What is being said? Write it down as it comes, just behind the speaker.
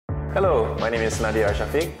Hello, my name is Nadhir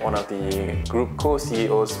Ashafiq, one of the group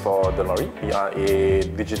co-CEOs for the Lorry. We are a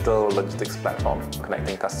digital logistics platform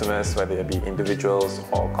connecting customers, whether it be individuals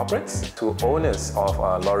or corporates, to owners of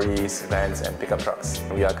lorries, vans and pickup trucks.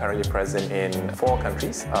 We are currently present in 4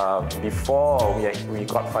 countries. Before we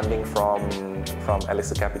got funding from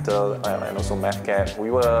Alexa Capital and also MAVCAP,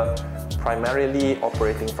 we were primarily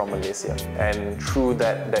operating from Malaysia, and through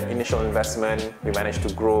that initial investment, we managed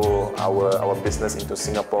to grow our business into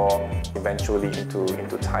Singapore, eventually into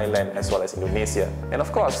Thailand as well as Indonesia. And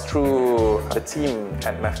of course, through the team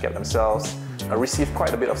at MAVCAP themselves, received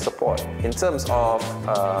quite a bit of support in terms of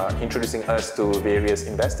introducing us to various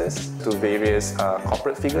investors, to various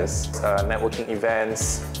corporate figures, networking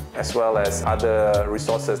events, as well as other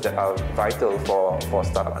resources that are vital for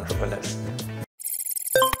startup entrepreneurs.